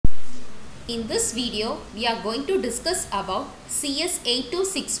In this video, we are going to discuss about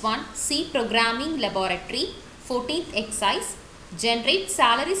CS8261 C Programming Laboratory 14th exercise, generate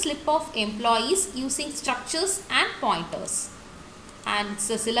salary slip of employees using structures and pointers. And it's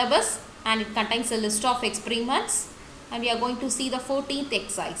a syllabus and it contains a list of experiments, and we are going to see the 14th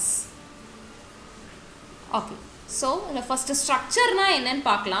exercise. Okay, so the first structure na enna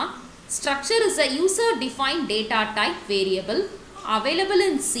paakalam. Structure is a user defined data type variable available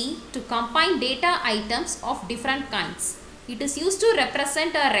in C to combine data items of different kinds. It is used to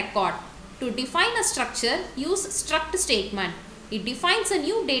represent a record. To define a structure, use struct statement. It defines a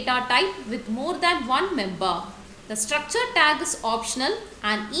new data type with more than one member. The structure tag is optional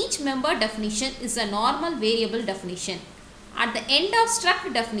and each member definition is a normal variable definition. At the end of struct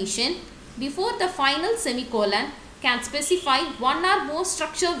definition, before the final semicolon, can specify one or more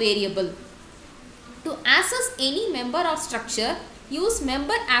structure variable. To access any member of structure, use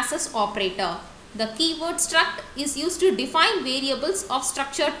member access operator. The keyword struct is used to define variables of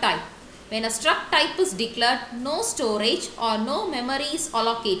structure type. When a struct type is declared, no storage or no memory is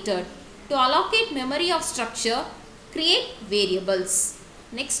allocated. To allocate memory of structure, create variables.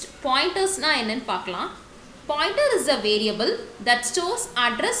 Next, pointers na enna paakalam. Pointer is a variable that stores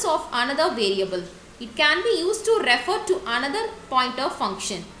address of another variable. It can be used to refer to another pointer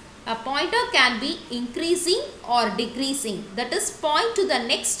function. A pointer can be increasing or decreasing, that is point to the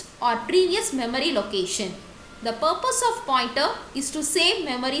next or previous memory location. The purpose of pointer is to save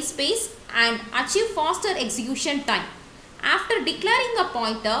memory space and achieve faster execution time. After declaring a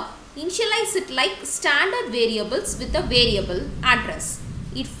pointer, initialize it like standard variables with a variable address.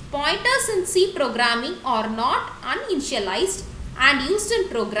 If pointers in C programming are not uninitialized and used in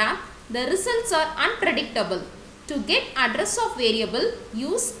program, the results are unpredictable. To get address of variable,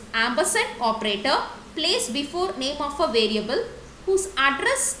 use ampersand operator placed before name of a variable whose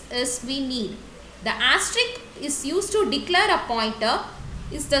address is we need. The asterisk is used to declare a pointer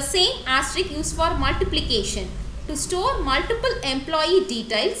is the same asterisk used for multiplication. To store multiple employee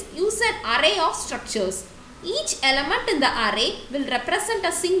details, use an array of structures. Each element in the array will represent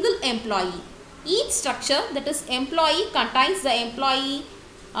a single employee. Each structure, that is employee, contains the employee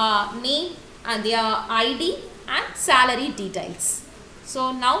name and their ID and salary details. So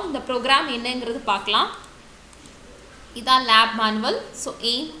now the program என்னங்கிறது பார்க்கலாம். இதான் lab manual. So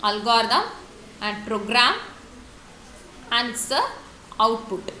aim, algorithm and program and it's the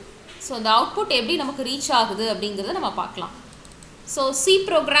output. So the output எப்படி நமக்கு reach ஆகுது அப்படிங்கிறத நம்ம பார்க்கலாம். So C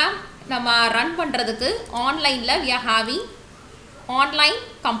program நம்ம run பண்ணுறதுக்கு ஆன்லைனில் we are having online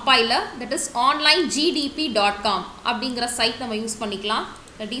compiler, that is onlinegdp.com அப்படிங்கிற சைட் நம்ம யூஸ் பண்ணிக்கலாம்.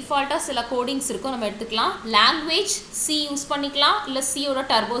 டிஃபால்ட்டாக சில கோடிங்ஸ் இருக்கும், நம்ம எடுத்துக்கலாம். லாங்குவேஜ் சி யூஸ் பண்ணிக்கலாம், இல்லை சியோட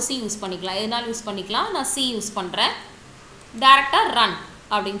டர்போ சி யூஸ் பண்ணிக்கலாம், எதனாலும் யூஸ் பண்ணிக்கலாம். நான் சி யூஸ் பண்ணுறேன். டேரெக்டாக ரன்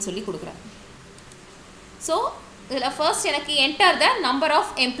அப்படின்னு சொல்லி கொடுக்குறேன். ஸோ இதில் ஃபர்ஸ்ட் எனக்கு enter the number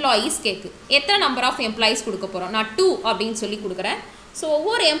of employees கேட்கு. எத்தனை நம்பர் ஆஃப் எம்ப்ளாயீஸ் கொடுக்க போகிறோம்? நான் 2 அப்படின்னு சொல்லி கொடுக்குறேன். ஸோ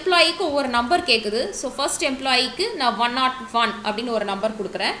ஒவ்வொரு எம்ப்ளாயிக்கும் ஒவ்வொரு நம்பர் கேட்குது. ஸோ ஃபர்ஸ்ட் எம்ப்ளாயிக்கு நான் 101 அப்படின்னு ஒரு நம்பர்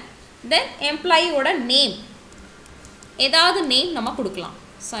கொடுக்குறேன். தென் எம்ப்ளாயியோட நேம், ஏதாவது நேம் நம்ம கொடுக்கலாம்.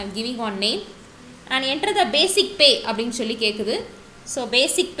 So I am giving one name and enter the basic pay அப்படின்னு சொல்லி கேட்குது. So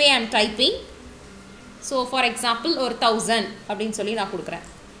basic pay I am typing. So for example ஒரு 1000 அப்படின்னு சொல்லி நான் கொடுக்குறேன்.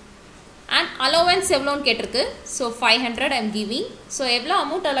 And allowance எவ்வளோன்னு கேட்டிருக்கு. So 500 I am giving. So எவ்வளோ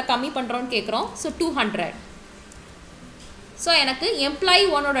அமௌண்ட் அதில் கம்மி பண்ணுறோன்னு கேட்குறோம். So 200. ஸோ எனக்கு எம்ப்ளாயி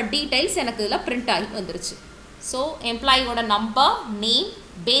ஒன்னோட டீட்டெயில்ஸ் எனக்கு இதில் பிரிண்ட் ஆகி வந்துருச்சு. So எம்ப்ளாயியோட number, name,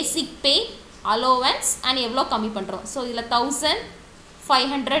 basic pay, allowance and எவ்வளோ கம்மி பண்ணுறோம். ஸோ இதில்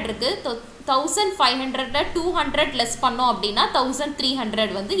 1500 இருக்குது. 1500 200 லெஸ் பண்ணோம் அப்படின்னா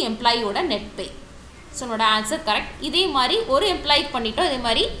 1300 வந்து எம்ப்ளாயியோட நெட் பே. ஸோ என்னோட ஆன்சர் கரெக்ட். இதே மாதிரி ஒரு எம்ப்ளாயிக்கு பண்ணிட்டோம், இதே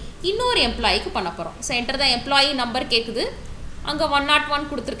மாதிரி இன்னொரு எம்ப்ளாயிக்கு பண்ண போகிறோம். ஸோ என்டர் தான் எம்ப்ளாயி நம்பர் கேட்குது. அங்கே 101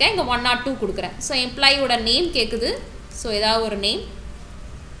 கொடுத்துருக்கேன், இங்கே 102 கொடுக்குறேன். ஸோ எம்ப்ளாயியோட நேம் கேட்குது. ஸோ ஏதாவது ஒரு நேம்.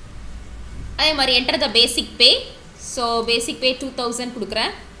 அதே மாதிரி என்டர் த பேசிக் பே. ஸோ பேசிக் பே 2000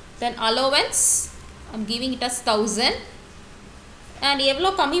 கொடுக்குறேன். தென் allowance I'm giving it as 1000 and எவ்வளோ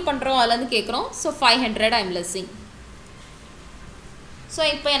கம்மி பண்ணுறோம் அதுலேருந்து கேட்குறோம். So 500 I'm Lessing. ஸோ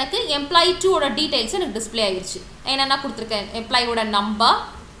இப்போ எனக்கு எம்ப்ளாயி 2ஓட டீட்டெயில்ஸ் எனக்கு டிஸ்பிளே ஆகிடுச்சு. என்னென்னா கொடுத்துருக்கேன், எம்ப்ளாயியோட நம்பர்,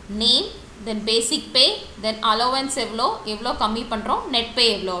 நேம், தென் பேசிக் பே, தென் அலோவன்ஸ் எவ்வளோ கம்மி பண்ணுறோம், நெட் பே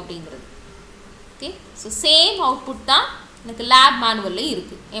எவ்வளோ அப்படிங்கிறது. ஓகே, ஸோ சேம் அவுட்புட் தான் எனக்கு லேப் மேனுவல்லையும்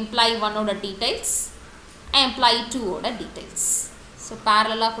இருக்குது. Employee 1ஓட details, employee 2ஓட details. So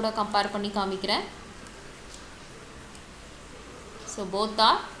பேரலாக கூட கம்பேர் பண்ணி காமிக்கிறேன். So both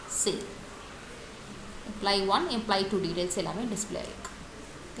are same. Employee 1, employee 2 details எல்லாமே டிஸ்பிளே ஆகிருக்கு.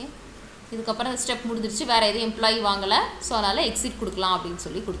 ஓகே, இதுக்கப்புறம் ஸ்டெப் முடிஞ்சிருச்சு, வேறு எதுவும் எம்ப்ளாயி வாங்கலை. ஸோ அதனால் எக்ஸிட் கொடுக்கலாம் அப்படின்னு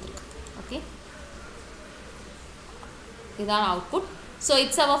சொல்லி கொடுத்துருக்கு. Okay. This is our output. So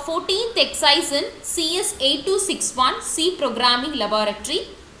it's our 14th exercise in CS8261 C Programming Laboratory.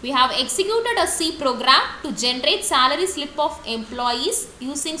 We have executed a C program to generate salary slip of employees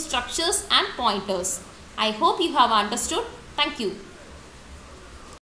using structures and pointers. I hope you have understood. Thank you.